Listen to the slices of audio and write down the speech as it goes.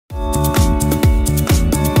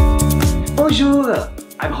Bonjour!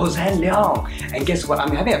 I'm Hossan Leong, and guess what?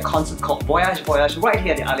 I'm having a concert called Voyage Voyage right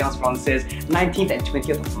here at the Alliance Française, 19th and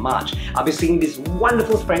 20th of March. I'll be singing these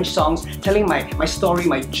wonderful French songs, telling my story,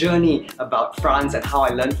 my journey about France and how I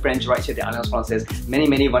learned French right here at the Alliance Française.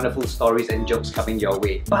 Many wonderful stories and jokes coming your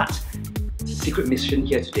way. But secret mission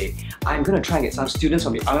here today. I'm going to try and get some students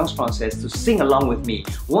from the Alliance Française to sing along with me.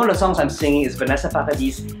 One of the songs I'm singing is Vanessa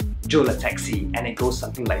Paradis' Jo le Taxi, and it goes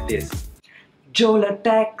something like this. Jo le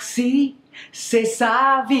Taxi, c'est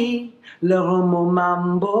sa vie, le romo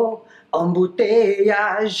mambo,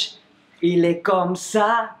 embouteillage. Il est comme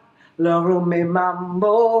ça, le romo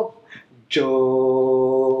mambo.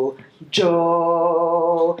 Jo,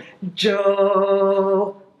 Jo,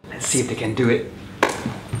 Jo. Let's see if they can do it.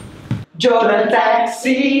 Jo le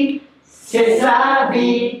taxi, c'est sa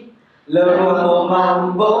vie, le romo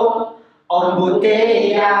mambo,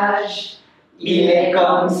 embouteillage. Il est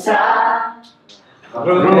comme ça.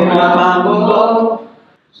 Romo mambo,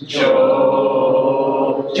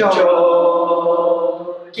 Jo, Jo, Jo.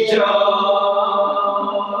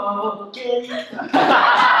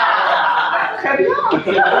 Très bien.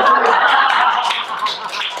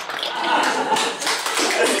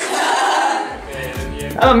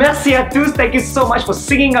 Merci à tous. Thank you so much for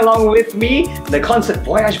singing along with me. The concert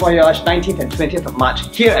Voyage Voyage, 19th and 20th of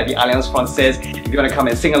March here at the Alliance Française. If you want to come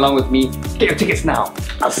and sing along with me, get your tickets now.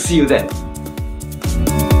 I'll see you then.